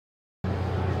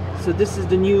So this is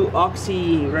the new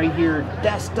OXI right here,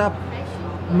 desktop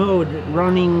mode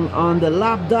running on the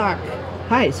Lapdock.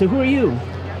 Hi, so who are you?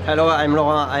 Hello, I'm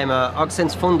Laurent. I'm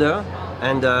OXI's founder,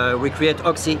 and we create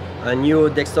OXI, a new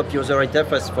desktop user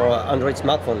interface for Android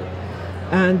smartphone.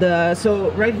 And so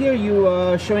right here you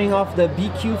are showing off the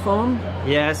BQ phone.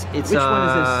 Yes, it's Which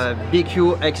one is a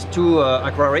BQ X2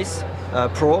 Aquaris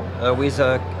Pro with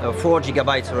 4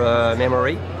 GB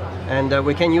memory. And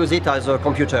we can use it as a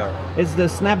computer. It's the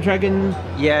Snapdragon?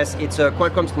 Yes, it's a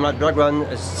Qualcomm Snapdragon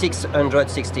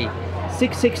 660.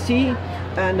 660,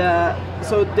 and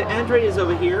so the Android is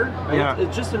over here, right? Yeah.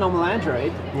 It's just a normal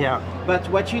Android. Yeah. But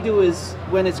what you do is,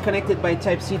 when it's connected by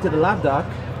Type-C to the Lapdock,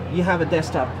 you have a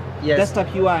desktop. Yes.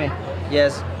 Desktop UI.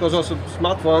 Yes, because also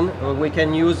smartphone, we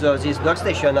can use this dock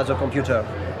station as a computer.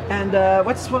 And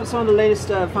what's some of the latest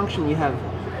function you have?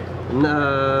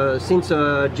 Since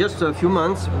just a few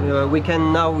months, we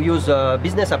can now use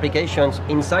business applications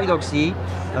inside OXI.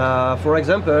 For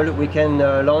example, we can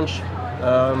launch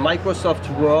Microsoft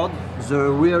Word, the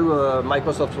real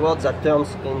Microsoft Word that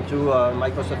turns into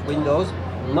Microsoft Windows,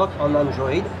 not on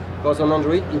Android, because on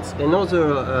Android it's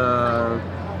another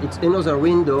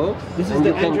window. This is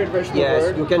the Android version of Word?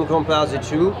 Yes, you can compare the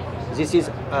two. This is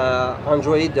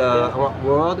Android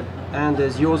Word, and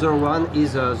the other one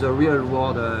is the real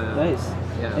Word. Nice.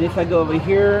 Yeah. And if I go over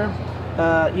here,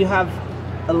 you have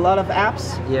a lot of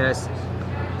apps. Yes,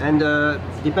 and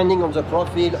depending on the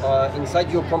profile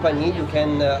inside your company, you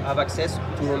can have access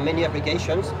to many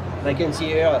applications. I can see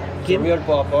here the real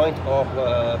PowerPoint or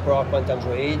PowerPoint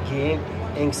Android, GIMP,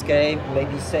 Inkscape,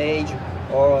 maybe Sage,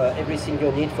 or everything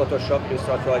you need, Photoshop,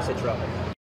 Illustrator, etc.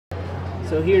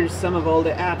 So here's some of all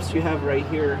the apps you have right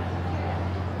here.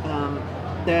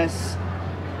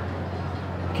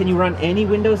 Can you run any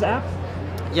Windows app?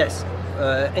 Yes,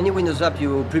 any Windows app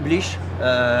you publish,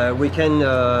 we can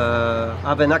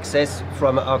have an access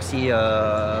from OXI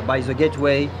by the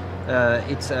gateway.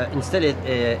 It's installed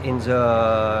in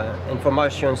the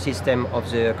information system of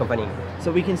the company.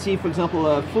 So we can see, for example,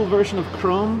 a full version of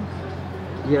Chrome.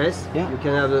 Yes, yeah. You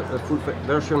can have a full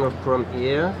version of Chrome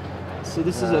here. So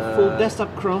this is a full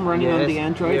desktop Chrome running on the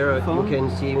Android phone? You can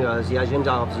see the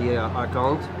agenda of the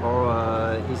account or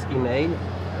his email.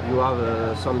 You have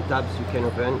some tabs you can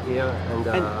open here. And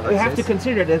we have to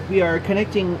consider that we are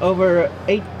connecting over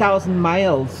 8,000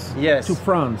 miles to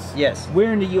France. Yes.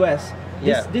 We're in the US.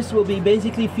 This will be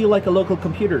basically feel like a local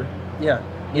computer. Yeah.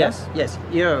 Yes. Yes.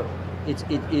 Here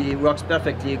it works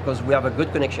perfectly because we have a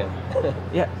good connection.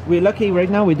 Yeah. We're lucky right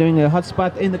now. We're doing a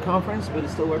hotspot in the conference, but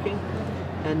it's still working.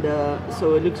 And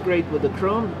so it looks great with the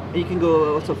Chrome. You can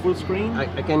go also full screen.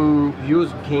 I can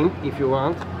use GIMP if you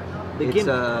want. It's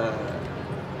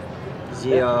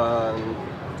the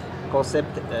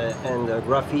concept and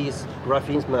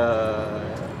graphism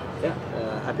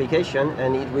application,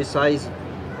 and it resizes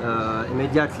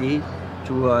immediately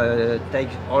to take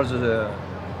all the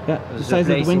size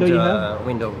of the window you have?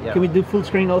 Window, yeah. Can we do full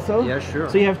screen also? Yeah, sure.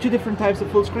 So you have two different types of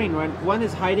full screen, right? One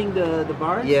is hiding the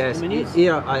bars, yes, the menus?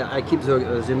 Here I keep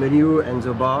the menu and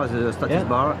the bar, the status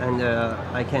bar, and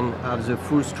I can have the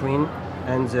full screen,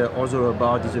 and the other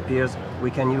bar disappears. We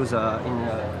can use in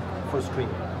full screen.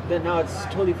 Then now it's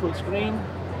totally full screen,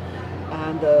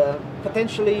 and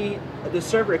potentially the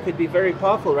server could be very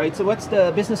powerful, right? So what's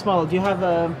the business model? Do you have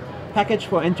a package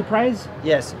for enterprise?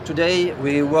 Yes, today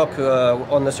we work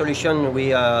on a solution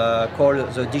we call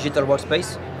the digital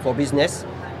workspace for business,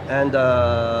 and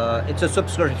it's a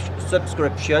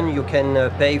subscription. You can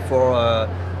pay for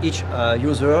each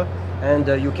user, and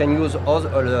you can use all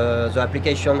the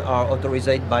application are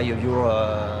authorized by your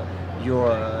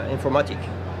informatic.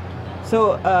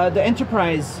 So the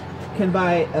enterprise can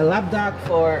buy a Lapdock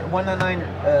for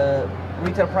 $199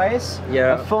 retail price,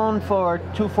 a phone for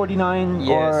 $249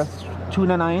 or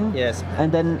 $299. Yes.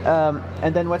 And then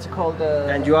what's it called?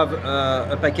 And you have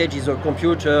a package is a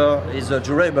computer, is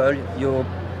durable. You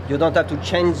don't have to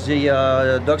change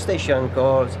the dock station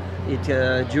because it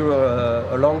dure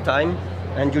a long time,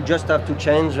 and you just have to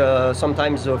change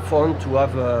sometimes the phone to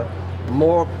have a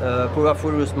more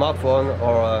powerful smartphone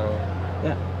or.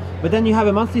 Yeah. But then you have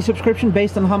a monthly subscription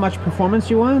based on how much performance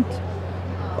you want,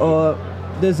 or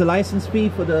there's a license fee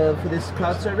for this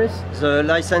cloud service? The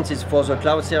license is for the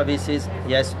cloud services,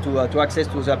 yes, to access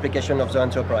to the application of the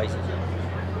enterprise.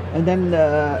 And then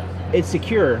it's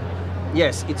secure?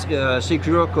 Yes, it's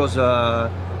secure because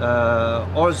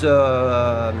all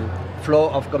the flow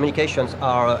of communications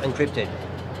are encrypted.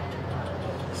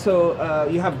 So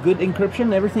you have good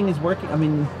encryption, everything is working? I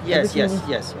mean, yes.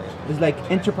 It's like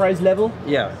enterprise level?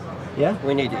 Yeah. Yeah?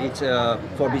 We need it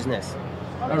for business.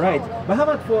 All right, but how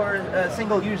about for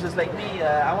single users like me?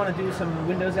 I want to do some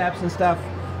Windows apps and stuff,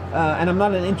 and I'm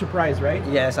not an enterprise, right?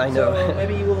 Yes, I know. So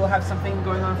maybe you will have something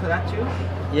going on for that too?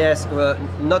 Yes,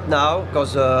 not now,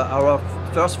 because our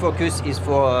first focus is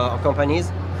for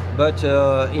companies, but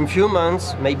in few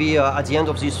months, maybe at the end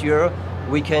of this year,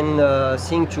 we can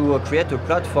think to create a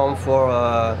platform for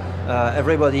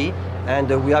everybody, and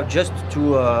we have just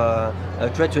to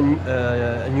create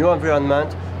a new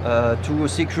environment to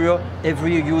secure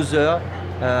every user,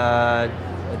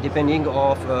 depending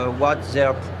of what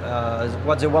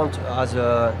they want as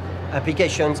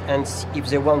applications, and if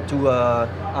they want to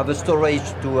have a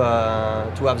storage to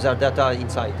have their data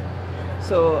inside.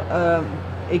 So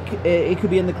it could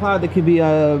be in the cloud. It could be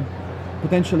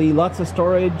potentially lots of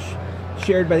storage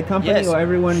shared by the company, yes, or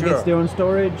everyone gets their own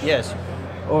storage. Yes.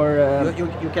 Or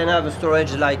you can have a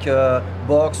storage like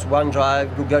Box,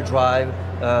 OneDrive, Google Drive,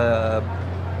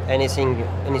 anything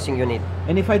you need.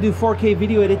 And if I do 4K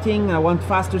video editing, I want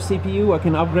faster CPU, I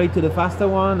can upgrade to the faster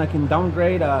one, I can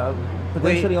downgrade,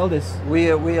 potentially all this. We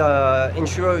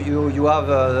ensure you have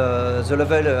the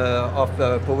level of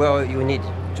power you need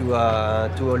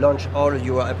to launch all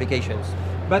your applications.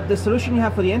 But the solution you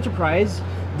have for the enterprise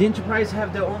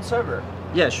have their own server.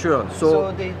 Yeah, sure.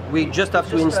 So we just have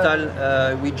to install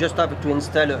a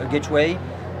gateway.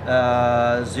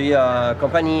 The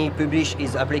company publish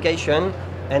its application,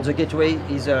 and the gateway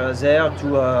is there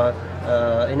to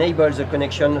enable the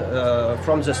connection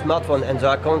from the smartphone and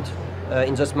the account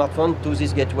in the smartphone to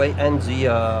this gateway and the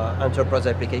enterprise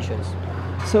applications.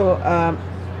 So,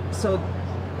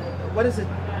 what is it?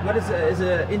 Is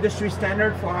an industry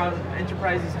standard for how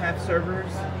enterprises have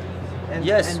servers? And,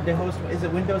 yes. And the host is a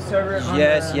Windows server?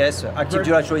 Yes. Active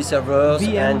Directory servers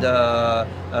VM. And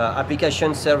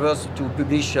application servers to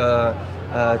publish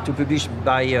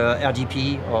by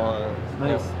RDP or.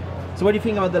 Nice. So what do you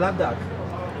think about the Lapdock?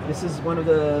 This is one of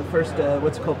the first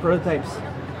what's called prototypes.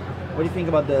 What do you think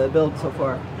about the build so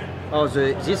far? Oh,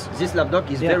 this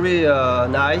Lapdock is very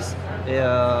nice.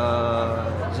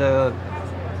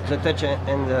 The touch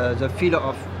and the feel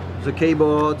of the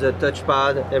keyboard, the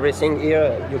touchpad, everything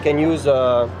here you can use.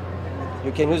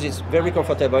 It's very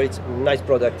comfortable. It's a nice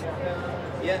product.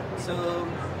 Yeah. So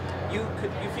you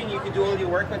think you could do all your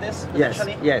work with this? Yes.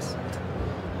 Yes.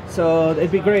 So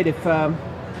it'd be great if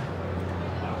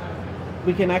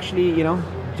we can actually,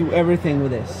 do everything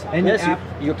with this. Any yes, app.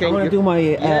 You can. I want to do my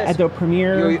Adobe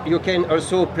Premiere. You can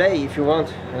also play if you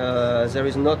want. There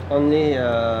is not only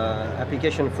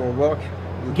application for work.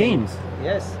 Games.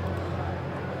 Yes.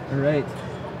 All right.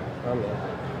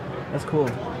 That's cool.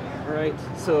 All right.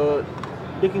 So,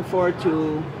 looking forward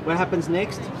to what happens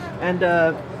next. And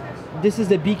this is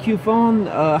the BQ phone.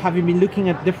 Have you been looking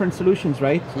at different solutions,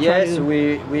 right? Yes,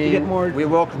 we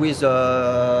work with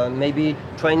maybe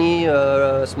 20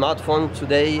 smartphones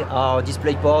today, our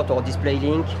DisplayPort or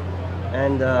DisplayLink,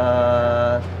 and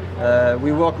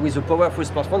we work with a powerful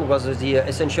smartphone. Was the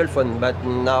essential phone, but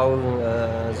now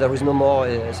there is no more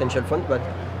essential phone. But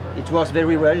it works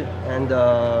very well, and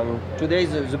today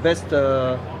the best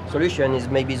solution is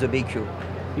maybe the BQ.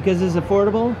 Because it's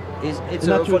affordable? It's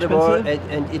affordable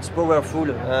and it's powerful.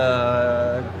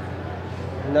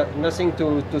 Nothing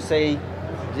to say.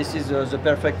 This is the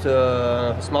perfect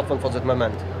smartphone for that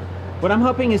moment. What I'm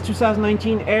hoping is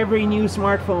 2019, every new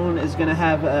smartphone is going to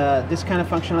have this kind of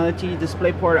functionality,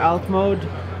 DisplayPort alt mode,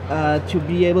 to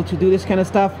be able to do this kind of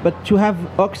stuff. But to have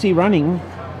OXI running,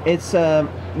 it's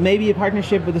maybe a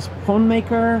partnership with this phone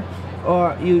maker,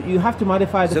 or you have to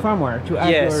modify the firmware to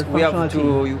add your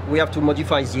functionality. we have to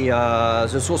modify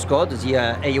the source code, the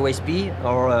AOSP,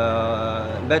 or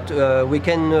but we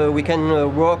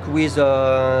can work with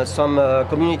some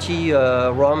community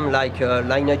ROM like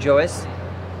Lineage OS.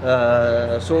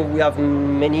 So we have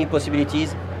many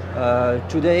possibilities.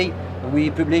 Today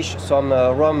we publish some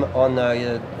ROM on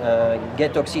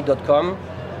getoxi.com.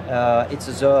 It's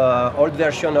the old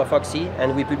version of OXI,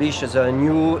 and we publish the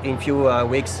new in few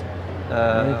weeks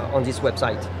on this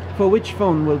website. For which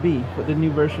phone will be? For the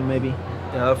new version, maybe?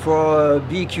 For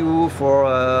BQ, for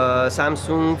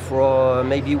Samsung, for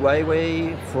maybe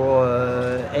Huawei, for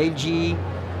LG.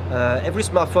 Every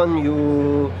smartphone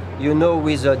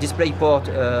with a DisplayPort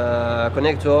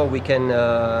connector, we can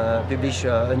publish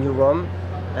a new ROM,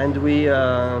 and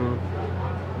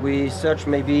we search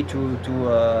maybe to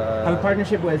have a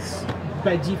partnership with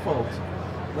by default.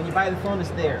 When you buy the phone, it's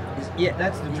there. Yeah,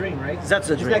 that's the dream, right? That's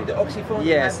the dream. It's like the OXI phone.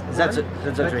 Yes, that's a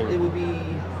dream. It will be.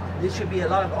 This should be a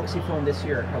lot of OXI phone this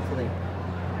year, hopefully.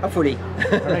 Hopefully.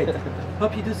 All right.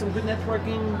 Hope you do some good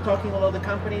networking, talking with all the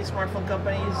companies, smartphone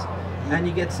companies, and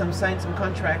you get some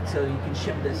contracts so you can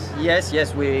ship this.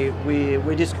 Yes, we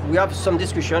have some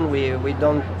discussion.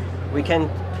 We can't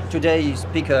today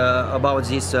speak about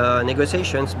these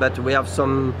negotiations, but we have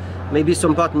maybe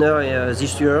some partner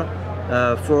this year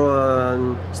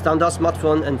for standard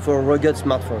smartphone and for rugged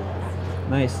smartphone.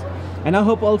 Nice. And I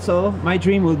hope also my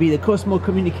dream will be the Cosmo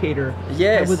communicator.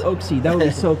 Yes. With OXI. That would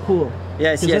be so cool.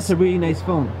 Yes. That's a really nice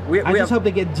phone. I just hope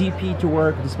they get DP to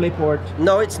work, DisplayPort.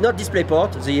 No, it's not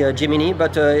DisplayPort, the Gemini,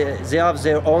 but they have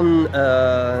their own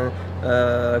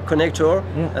connector.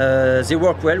 Yeah. They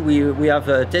work well. We have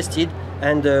tested,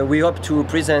 and we hope to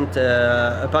present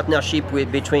a partnership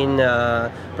between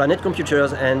Planet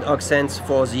Computers and Oxense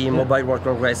for the Mobile World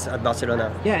Congress at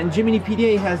Barcelona. Yeah, and Gemini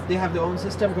PDA they have their own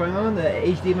system going on, the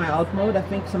HDMI out mode, I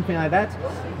think, something like that.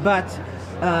 But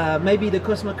maybe the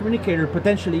Cosmo communicator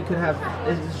potentially could have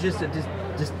just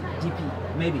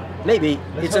DP, maybe. Maybe.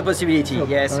 It's a possibility,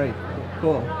 yes. All right,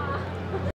 cool.